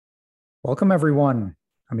Welcome, everyone.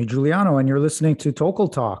 I'm Ejuliano, and you're listening to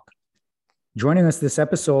Tokel Talk. Joining us this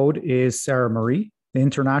episode is Sarah Marie, the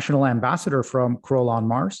International Ambassador from Crolon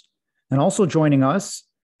Mars. And also joining us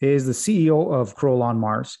is the CEO of Crolon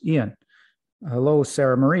Mars, Ian. Hello,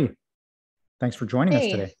 Sarah Marie. Thanks for joining us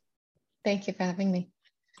today. Thank you for having me.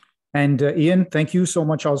 And Ian, thank you so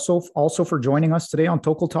much also for joining us today on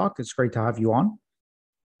Tokel Talk. It's great to have you on.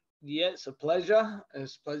 Yeah, it's a pleasure.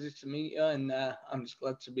 It's a pleasure to meet you, and I'm just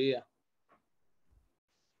glad to be here.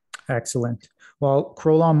 Excellent. Well,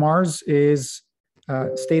 Crolon Mars is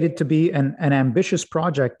stated to be an ambitious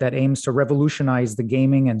project that aims to revolutionize the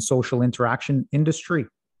gaming and social interaction industry.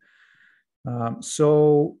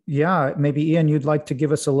 Maybe Ian, you'd like to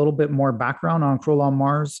give us a little bit more background on Crolon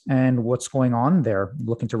Mars and what's going on there,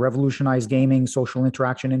 looking to revolutionize gaming, social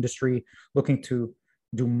interaction industry, looking to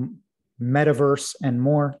do metaverse and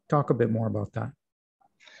more. Talk a bit more about that.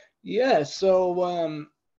 Yeah, so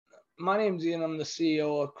my name's Ian. I'm the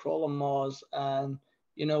CEO of Crolon Mars, and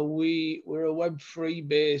we're a Web3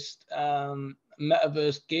 based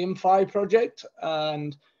metaverse GameFi project,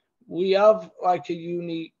 and we have like a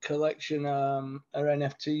unique collection. Our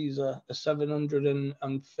NFTs are 730,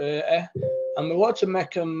 and we want to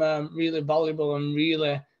make them really valuable and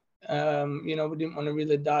really, we didn't want to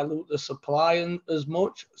really dilute the supply as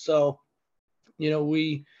much. So,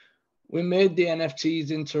 we made the NFTs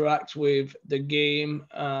interact with the game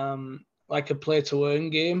like a play to earn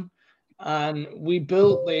game. And we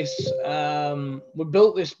built this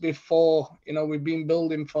before, we've been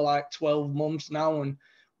building for like 12 months now, and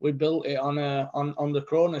we built it on the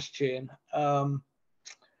Cronus chain.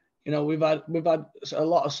 We've had a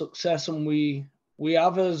lot of success, and we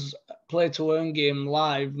have as play to earn game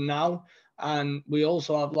live now, and we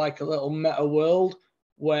also have like a little meta world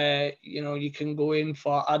where you can go in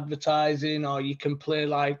for advertising, or you can play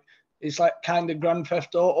it's like kind of Grand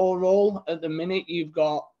Theft Auto role. At the minute, you've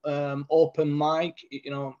got open mic.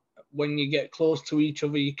 When you get close to each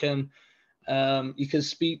other, you can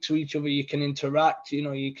speak to each other, you can interact.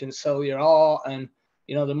 You can sell your art, and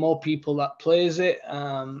the more people that plays it,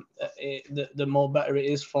 the more better it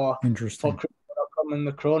is for Crypto.com and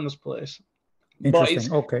the Cronus place.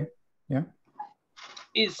 Interesting. Okay. Yeah.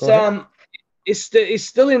 It's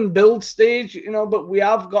still in build stage, but we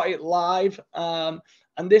have got it live. And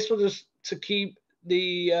this was just to keep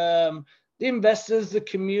the investors, the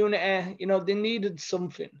community, they needed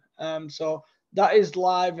something. So that is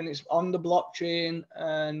live, and it's on the blockchain,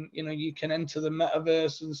 and you can enter the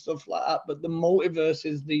metaverse and stuff like that. But the multiverse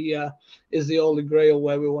is the holy grail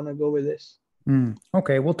where we want to go with this.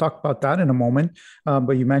 Okay, we'll talk about that in a moment.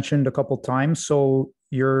 But you mentioned a couple times, so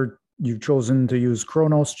you've chosen to use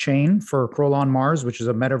Kronos Chain for Crolon Mars, which is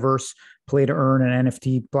a metaverse play to earn and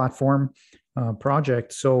NFT platform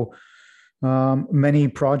project. So many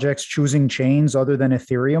projects choosing chains other than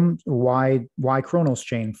Ethereum. Why Kronos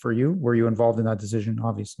Chain for you? Were you involved in that decision,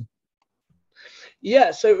 obviously? Yeah,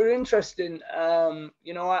 so it was interesting.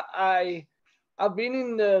 I've been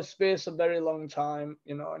in the space a very long time,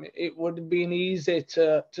 and it would have been easy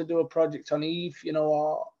to do a project on ETH,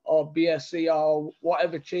 or BSC or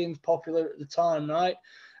whatever chain's popular at the time, right?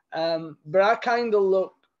 But I kind of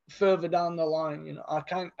look further down the line, I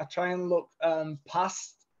try and look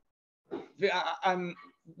past. And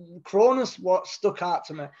Cronus, what stuck out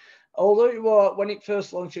to me, although when it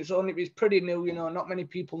first launched, it's pretty new, not many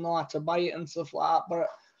people know how to buy it and stuff like that. But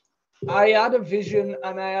I had a vision,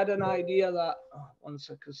 and I had an idea that one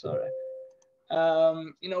second, sorry.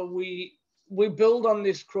 We build on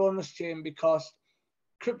this Cronus chain because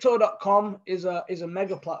Crypto.com is a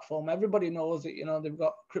mega platform. Everybody knows it. They've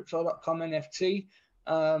got Crypto.com NFT,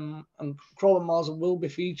 and Crolon Mars will be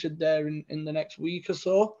featured there in the next week or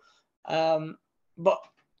so. But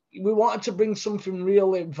we wanted to bring something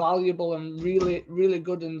really valuable and really, really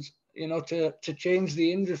good, and to change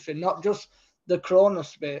the industry, not just the Cronus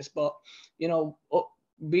space, but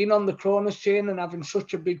being on the Cronus chain and having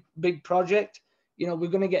such a big project. We're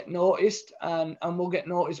going to get noticed, and we'll get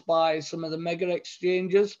noticed by some of the mega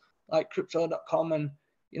exchanges like Crypto.com, and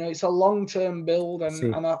it's a long-term build,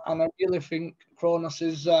 and I really think Cronus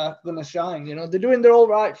is going to shine. They're doing their all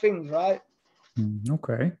right things, right?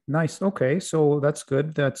 Okay, nice. Okay, so that's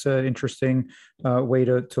good. That's an interesting way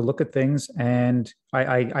to look at things, and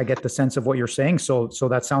I get the sense of what you're saying. So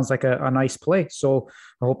that sounds like a nice play. So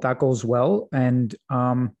I hope that goes well. And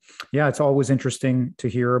it's always interesting to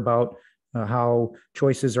hear about how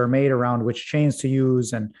choices are made around which chains to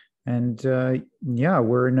use, and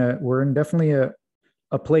we're in definitely a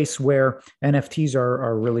place where NFTs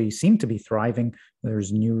are really seem to be thriving.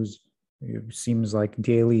 There's news, it seems like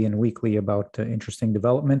daily and weekly, about interesting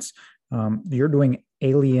developments. You're doing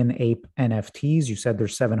alien ape NFTs. You said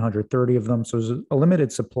there's 730 of them, so there's a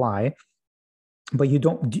limited supply. But you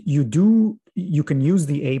can use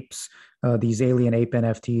the apes, these alien ape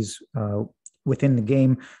NFTs within the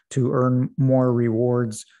game to earn more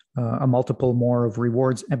rewards, a multiple more of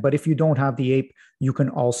rewards. But if you don't have the ape, you can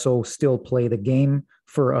also still play the game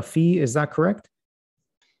for a fee. Is that correct?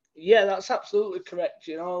 Yeah, that's absolutely correct.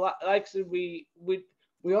 You know, like I said, we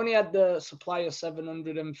only had the supply of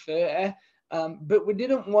 730, but we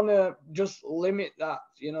didn't want to just limit that.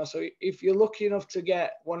 You know, so if you're lucky enough to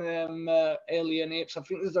get one of them alien apes, I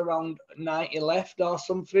think there's around 90 left or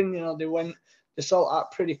something. You know, they sold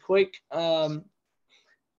out pretty quick. And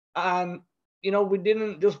you know, we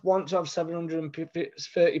didn't just want to have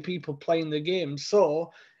 730 people playing the game.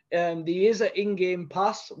 So there is an in-game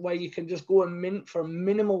pass where you can just go and mint for a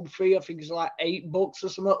minimal fee. I think it's like $8 or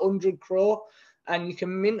something, 100 Cro. And you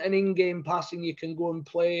can mint an in-game pass and you can go and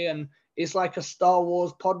play. And it's like a Star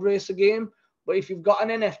Wars pod racer game. But if you've got an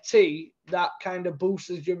NFT, that kind of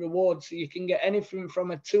boosts your reward. So you can get anything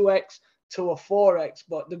from a 2x to a 4x.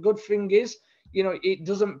 But the good thing is, you know, it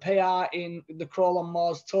doesn't pay out in the Crolon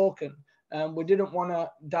Mars token. We didn't want to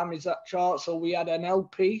damage that chart, so we had an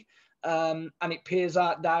LP, and it pays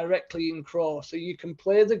out directly in Cro. So you can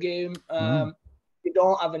play the game. You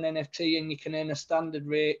don't have an NFT, and you can earn a standard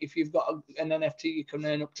rate. If you've got an NFT, you can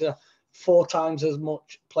earn up to 4 times as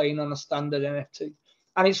much playing on a standard NFT.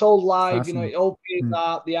 And it's all live. You know, it all pays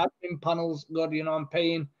out. The admin panel's good. You know, I'm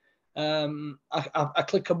paying. I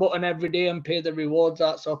click a button every day and pay the rewards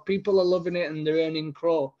out. So people are loving it and they're earning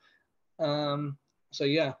Cro. So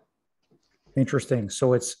yeah. Interesting.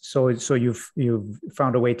 So you've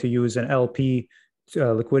found a way to use an LP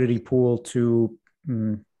liquidity pool to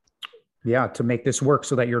make this work,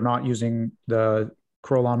 so that you're not using the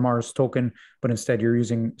Crolon Mars token, but instead you're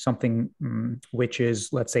using something which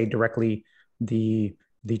is, let's say, directly the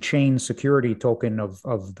chain security token of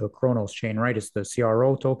the Chronos chain, right? It's the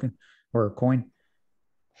CRO token or coin.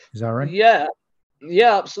 Is that right?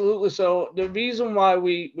 Yeah, absolutely. So the reason why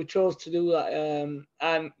we chose to do that,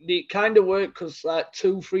 and it kind of worked because like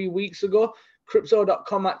 2-3 weeks ago,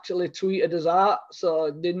 Crypto.com actually tweeted us out.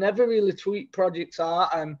 So they never really tweet projects out.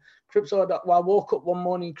 And I woke up one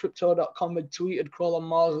morning, Crypto.com had tweeted Crolon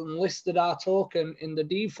Mars and listed our token in the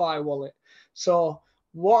DeFi wallet. So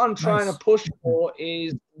what I'm trying to push for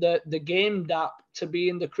is the game DApp to be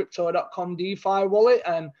in the Crypto.com DeFi wallet.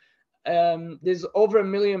 And there's over 1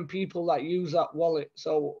 million people that use that wallet.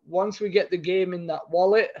 So once we get the game in that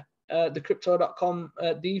wallet, the Crypto.com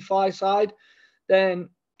DeFi side, then,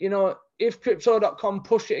 you know, if Crypto.com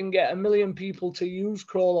push it and get 1 million people to use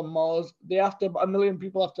Crolon Mars, 1 million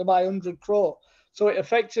people have to buy 100 Cro. So it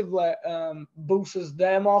effectively boosts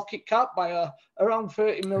their market cap by around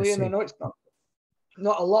 30 million. I know it's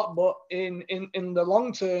not a lot, but in the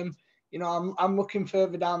long term, you know, I'm looking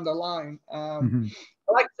further down the line.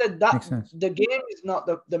 Like I said, that the game is not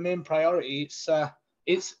the main priority.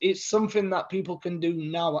 It's something that people can do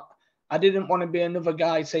now. I didn't want to be another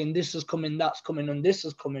guy saying this is coming, that's coming, and this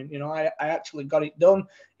is coming. You know, I actually got it done.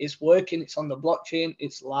 It's working. It's on the blockchain.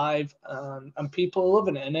 It's live, and people are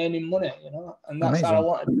loving it and earning money. You know, and that's how I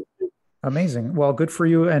wanted to do. Amazing. Well, good for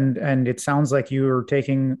you. And it sounds like you're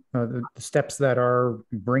taking the steps that are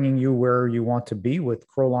bringing you where you want to be with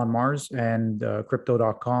Crolon Mars and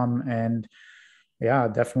Crypto.com. And yeah,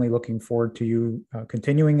 definitely looking forward to you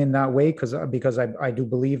continuing in that way, because I do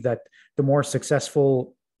believe that the more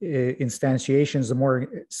successful instantiations, the more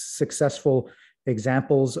successful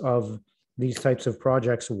examples of these types of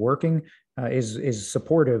projects working is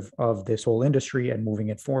supportive of this whole industry and moving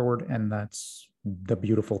it forward. And that's the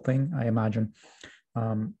beautiful thing, I imagine.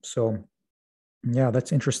 So yeah,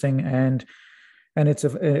 that's interesting. And it's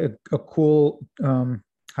a cool,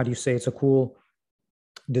 how do you say, it's a cool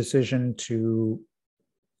decision to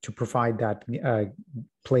provide that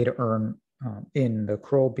play to earn in the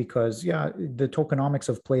Cro, because the tokenomics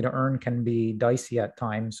of play to earn can be dicey at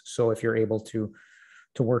times. So if you're able to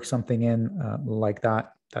work something in like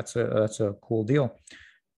that, that's a cool deal.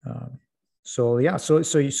 So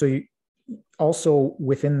you also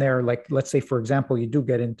within there, like, let's say, for example, you do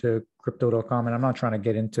get into Crypto.com, and I'm not trying to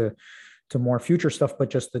get into more future stuff, but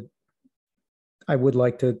just that I would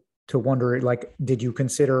like to wonder, like, did you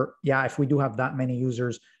consider, if we do have that many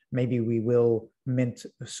users, maybe we will mint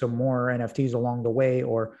some more NFTs along the way?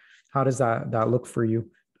 Or how does that look for you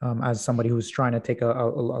as somebody who's trying to take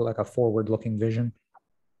a forward-looking vision?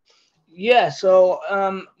 Yeah, so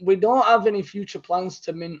we don't have any future plans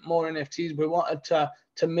to mint more NFTs. We wanted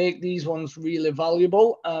to make these ones really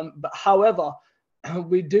valuable. But however,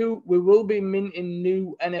 we will be minting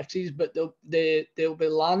new NFTs, but they'll be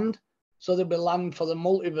land. So there'll be land for the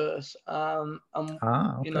multiverse. And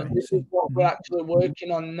Okay. you know, this is what we're actually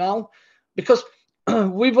working on now, because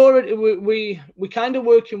we've already we kind of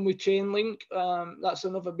working with Chainlink. That's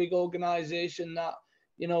another big organization that,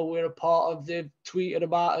 you know, we're a part of. They've tweeted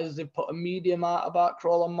about us. They've put a medium out about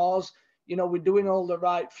Crolon Mars. You know, we're doing all the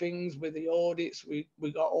right things with the audits. We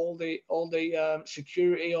got all the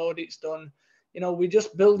security audits done. You know, we're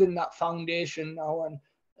just building that foundation now, and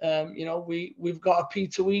you know, we've got a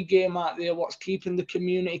P2E game out there. What's keeping the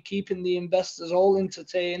community, keeping the investors all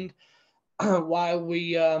entertained, while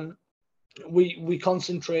we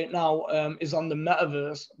concentrate now is on the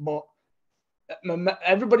metaverse. But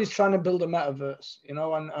everybody's trying to build a metaverse, you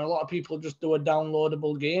know, and a lot of people just do a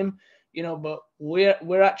downloadable game, you know, but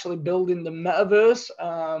we're actually building the metaverse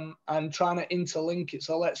and trying to interlink it.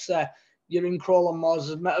 So let's say you're in Crolon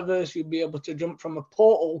Mars' metaverse, you'll be able to jump from a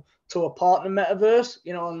portal to a partner metaverse,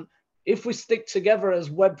 you know, and if we stick together as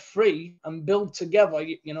Web3 and build together,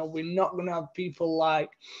 you know, we're not going to have people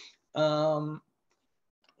like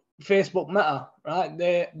Facebook Meta, right?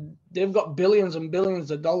 They've got billions and billions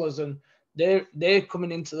of dollars, and they're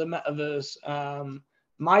coming into the metaverse.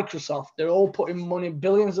 Microsoft, they're all putting money,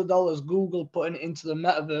 billions of dollars. Google putting it into the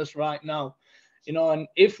metaverse right now, you know. And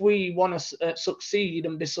if we want to succeed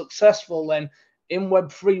and be successful, then in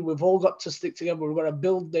Web3, we've all got to stick together. We've got to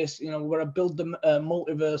build this, you know. We've got to build the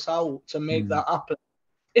multiverse out to make that happen.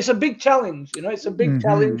 It's a big challenge, you know. It's a big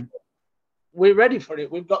challenge. We're ready for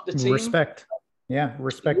it. We've got the team. Respect. Yeah,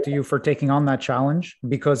 respect to you for taking on that challenge,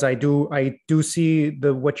 because I do see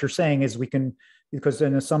what you're saying is we can, because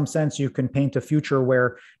in some sense you can paint a future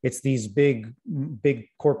where it's these big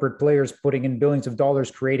corporate players putting in billions of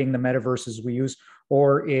dollars creating the metaverses we use,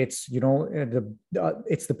 or it's, you know,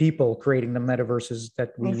 it's the people creating the metaverses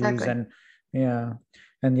that we use.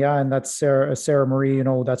 And that's Sarah Marie, you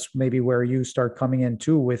know, that's maybe where you start coming in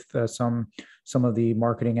too with some of the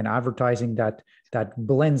marketing and advertising that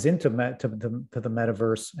blends into the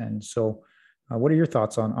metaverse. And so what are your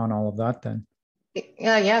thoughts on all of that then?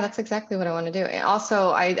 Yeah, that's exactly what I want to do. And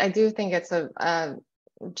also, I do think it's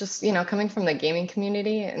just, you know, coming from the gaming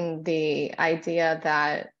community and the idea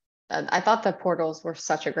that I thought the portals were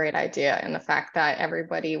such a great idea, and the fact that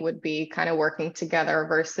everybody would be kind of working together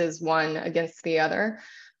versus one against the other.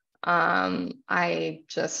 The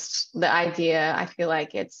idea, I feel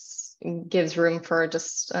like it gives room for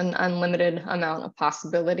just an unlimited amount of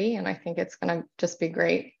possibility, and I think it's going to just be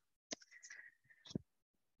great.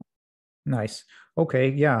 Nice. Okay.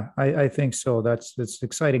 Yeah, I think so. That's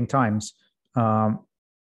exciting times. And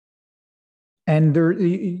there,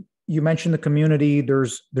 you mentioned the community.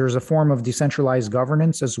 There's a form of decentralized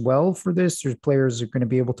governance as well for this. There's players are going to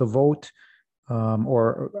be able to vote,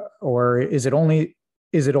 or is it only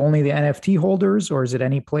the NFT holders, or is it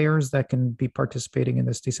any players that can be participating in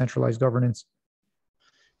this decentralized governance?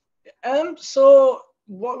 So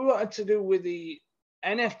what we wanted to do with the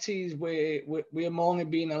NFTs, we have only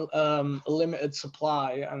been a limited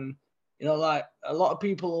supply, and you know, like a lot of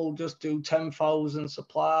people will just do 10,000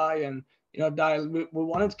 supply, and you know, we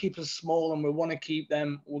wanted to keep it small, and we want to keep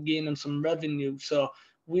them. We're gaining some revenue, so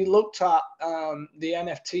we looked at the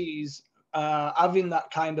NFTs having that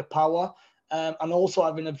kind of power, and also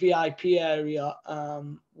having a VIP area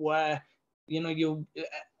where, you know,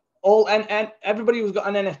 and everybody who's got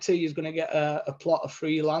an NFT is going to get a plot of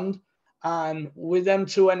free land. And with them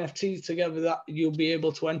two NFTs together, that you'll be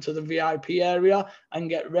able to enter the VIP area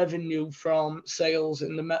and get revenue from sales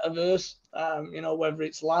in the metaverse. You know, whether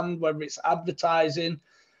it's land, whether it's advertising.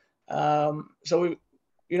 So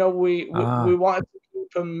we wanted to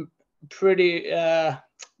keep them pretty. The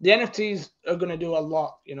NFTs are going to do a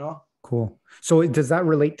lot, you know. Cool. So does that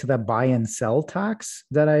relate to the buy and sell tax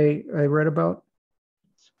that I read about?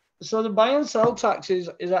 So the buy and sell tax is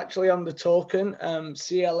actually on the token,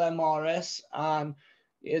 CLMRS, and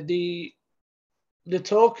the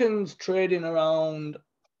token's trading around,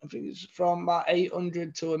 I think it's from about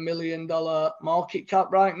 $800 to $1 million market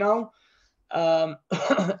cap right now.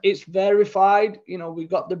 It's verified. You know, we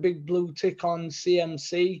got the big blue tick on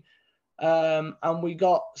CMC, and we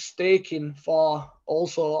got staking for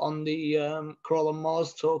also on the Crolon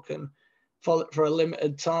Mars token for a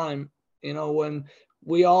limited time. You know, when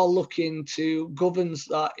we are looking to govern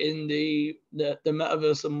that in the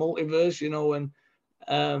metaverse and multiverse, you know, and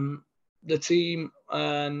the team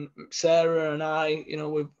and Sarah and I, you know,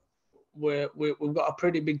 we've got a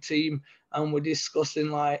pretty big team, and we're discussing,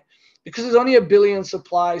 like, because there's only 1 billion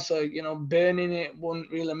supply, so you know, burning it wouldn't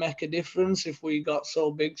really make a difference if we got so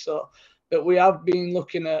big. So, but we have been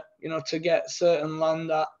looking at, you know, to get certain land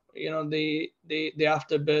at they have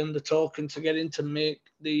to burn the token to get into make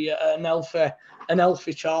the an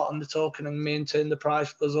alpha chart on the token and maintain the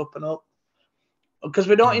price goes up and up. Because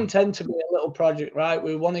we don't intend to be a little project, right?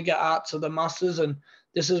 We want to get out to the masses, and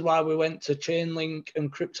this is why we went to Chainlink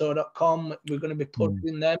and Crypto.com. We're going to be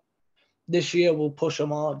pushing them this year. We'll push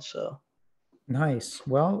them hard. So nice.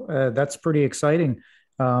 Well, that's pretty exciting.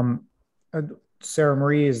 Sarah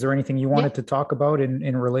Marie, is there anything you wanted to talk about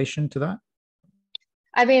in relation to that?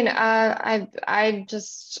 I mean, I'm trying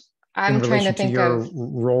to think your of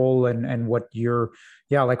role and what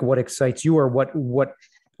like what excites you, or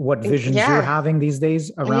what visions you're having these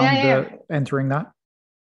days around entering that.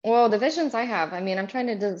 Well, the visions I have, I mean, I'm trying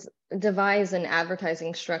to devise an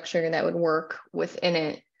advertising structure that would work within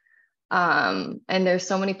it. And there's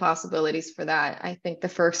so many possibilities for that. I think the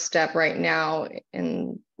first step right now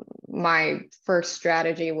in my first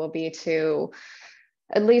strategy will be to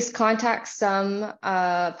at least contact some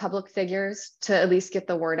public figures to at least get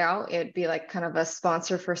the word out. It'd be like kind of a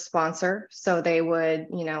sponsor for sponsor. So they would,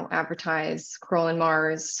 advertise Crolon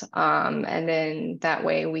Mars. And then that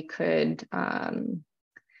way we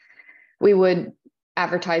would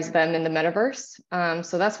advertise them in the metaverse.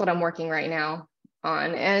 So that's what I'm working right now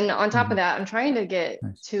on. And on top of that, I'm trying to get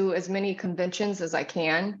to as many conventions as I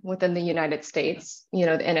can within the United States, the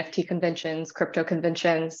NFT conventions, crypto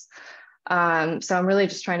conventions. So I'm really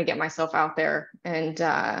just trying to get myself out there, and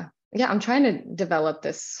I'm trying to develop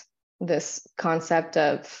this concept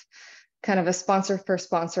of kind of a sponsor for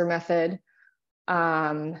sponsor method.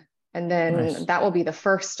 And then that will be the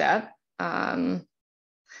first step. So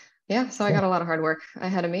cool. I got a lot of hard work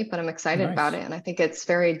ahead of me, but I'm excited about it. And I think it's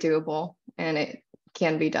very doable and it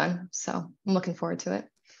can be done. So I'm looking forward to it.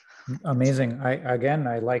 Amazing.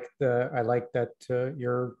 I like that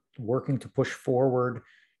you're working to push forward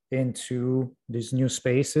into these new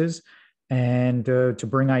spaces and to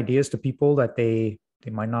bring ideas to people that they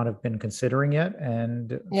might not have been considering yet.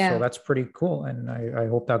 And so that's pretty cool. And I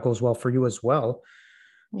hope that goes well for you as well.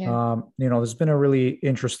 Yeah. This has been a really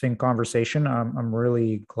interesting conversation. I'm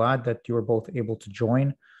really glad that you were both able to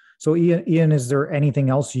join. So Ian, is there anything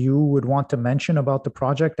else you would want to mention about the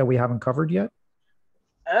project that we haven't covered yet?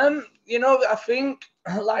 I think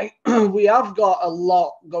like we have got a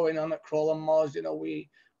lot going on at Crolon Mars.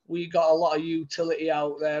 We got a lot of utility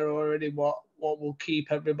out there already. What will keep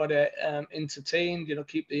everybody entertained.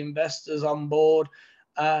 Keep the investors on board.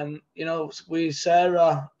 And with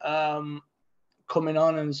Sarah coming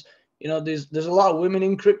on, and there's a lot of women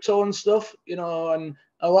in crypto and stuff. And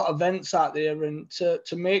a lot of events out there, and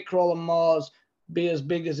to make Crolon Mars be as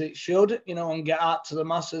big as it should, and get out to the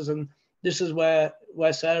masses. And this is where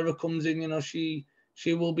Sarah comes in.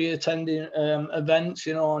 She will be attending events,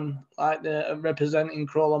 on like representing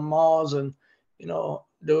Crolon Mars, and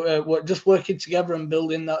we're just working together and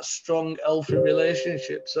building that strong, healthy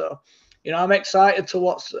relationship. So, I'm excited to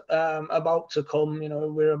what's about to come.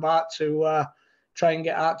 We're about to try and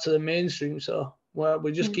get out to the mainstream. So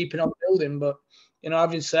we're just keeping on building. But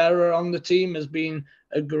having Sarah on the team has been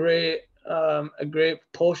a great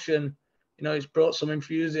push, and it's brought some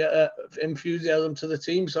enthusiasm to the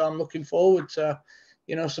team. So I'm looking forward to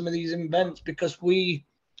some of these events, because we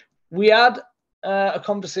had a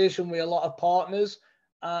conversation with a lot of partners,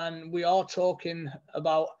 and we are talking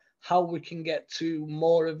about how we can get to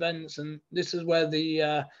more events. And this is where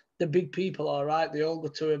the big people are, right? They all go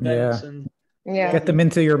to events and get them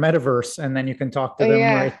into your metaverse, and then you can talk to them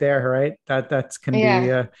right there, right? That can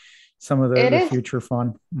be some of the future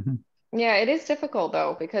fun. Mm-hmm. Yeah, it is difficult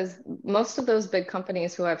though, because most of those big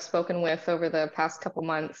companies who I've spoken with over the past couple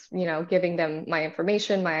months, giving them my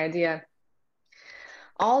information, my idea,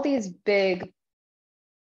 all these big,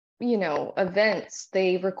 events,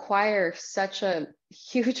 they require such a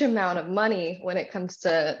huge amount of money when it comes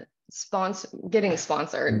to getting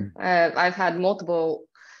sponsored. I've had multiple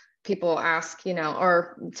people ask,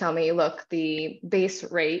 or tell me, look, the base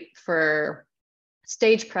rate for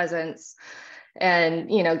stage presence and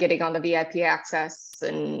getting on the VIP access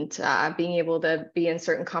and being able to be in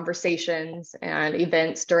certain conversations and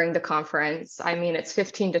events during the conference, I mean, it's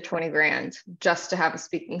 15 to 20 grand just to have a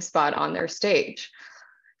speaking spot on their stage.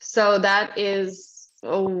 So that is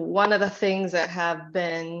one of the things that have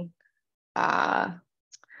been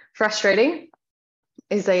frustrating,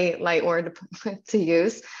 is a light word to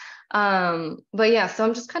use. But yeah, so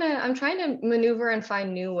I'm trying to maneuver and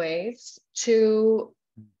find new ways to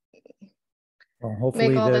hopefully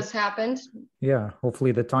make all this happen. Yeah,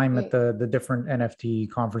 hopefully the time at the different NFT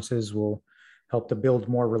conferences will help to build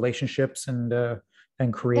more relationships and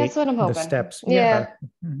create That's what I'm hoping. The steps. Yeah.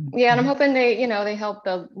 And I'm hoping they help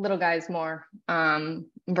the little guys more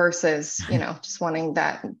versus, just wanting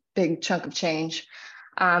that big chunk of change.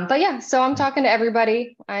 But yeah, so I'm talking to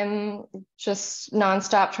everybody. I'm just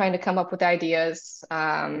nonstop trying to come up with ideas,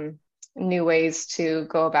 new ways to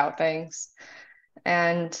go about things.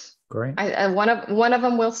 And Great. one of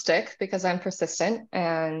them will stick because I'm persistent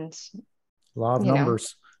and Law of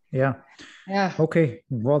numbers. Yeah. Yeah. Okay.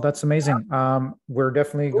 Well, that's amazing. We're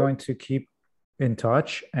definitely going to keep in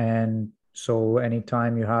touch. And so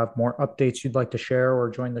anytime you have more updates you'd like to share or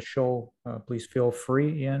join the show, please feel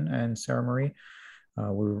free, Ian and Sarah Marie.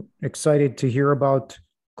 We're excited to hear about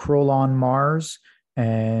Crolon Mars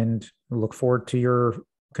and look forward to your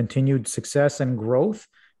continued success and growth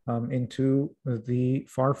into the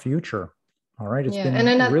far future. All right. It's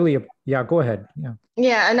been really, go ahead. Yeah.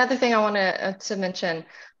 Yeah. Another thing I want to mention,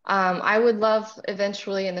 I would love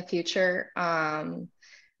eventually in the future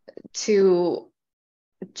to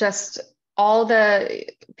just all the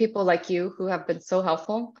people like you who have been so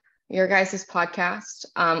helpful, your guys' podcast,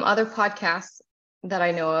 other podcasts that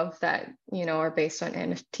I know of that, are based on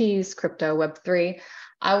NFTs, crypto, Web3.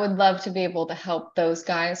 I would love to be able to help those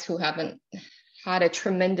guys who haven't had a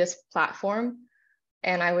tremendous platform.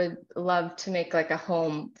 And I would love to make like a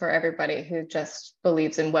home for everybody who just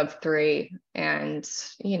believes in Web3 and,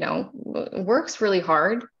 works really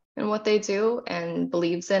hard in what they do and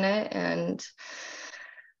believes in it. And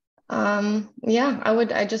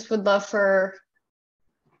I just would love for,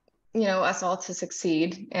 us all to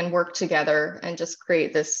succeed and work together and just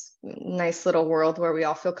create this nice little world where we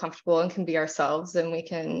all feel comfortable and can be ourselves and we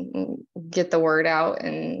can get the word out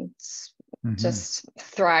and just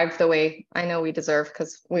thrive the way I know we deserve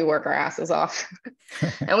because we work our asses off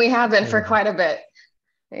and we have been for quite a bit.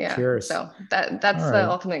 Yeah. Cheers. So that's the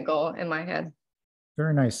ultimate goal in my head.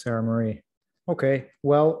 Very nice, Sarah Marie. Okay.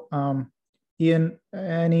 Well, Ian,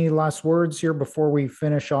 any last words here before we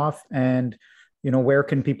finish off? And, where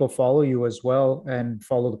can people follow you as well and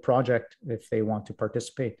follow the project if they want to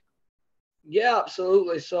participate? Yeah,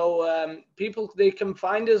 absolutely. So they can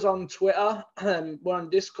find us on Twitter. We're on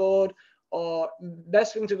Discord, or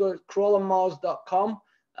best thing to go to crolonmars.com.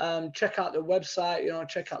 Check out the website,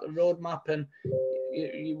 check out the roadmap. And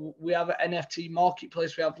we have an NFT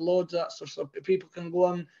marketplace. We have loads of that stuff. So people can go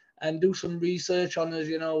on and do some research on us.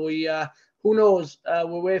 Who knows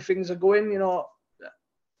where things are going,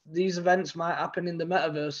 these events might happen in the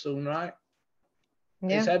metaverse soon, right?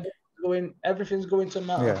 Yeah. Everything's going to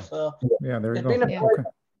matter. Yeah. So there you go.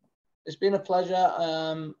 It's been a pleasure.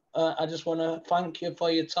 I just want to thank you for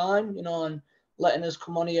your time, and letting us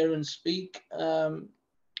come on here and speak.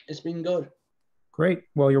 It's been good. Great.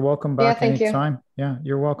 Well, you're welcome back anytime. Yeah,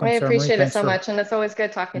 you're welcome. I appreciate it so much. And it's always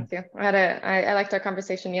good talking to you. I liked our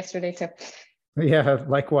conversation yesterday too. Yeah,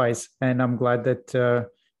 likewise. And I'm glad that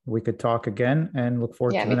we could talk again and look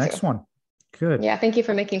forward to the next one. Good. Yeah, thank you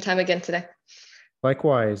for making time again today.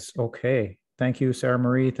 Likewise. Okay. Thank you, Sarah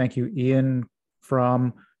Marie. Thank you, Ian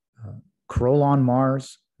from Crolon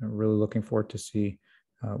Mars. I'm really looking forward to see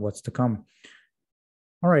what's to come.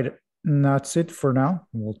 All right. And that's it for now.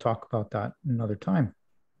 We'll talk about that another time.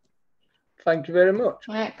 Thank you very much.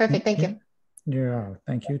 All right. Perfect. Thank you. Yeah.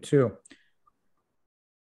 Thank you too.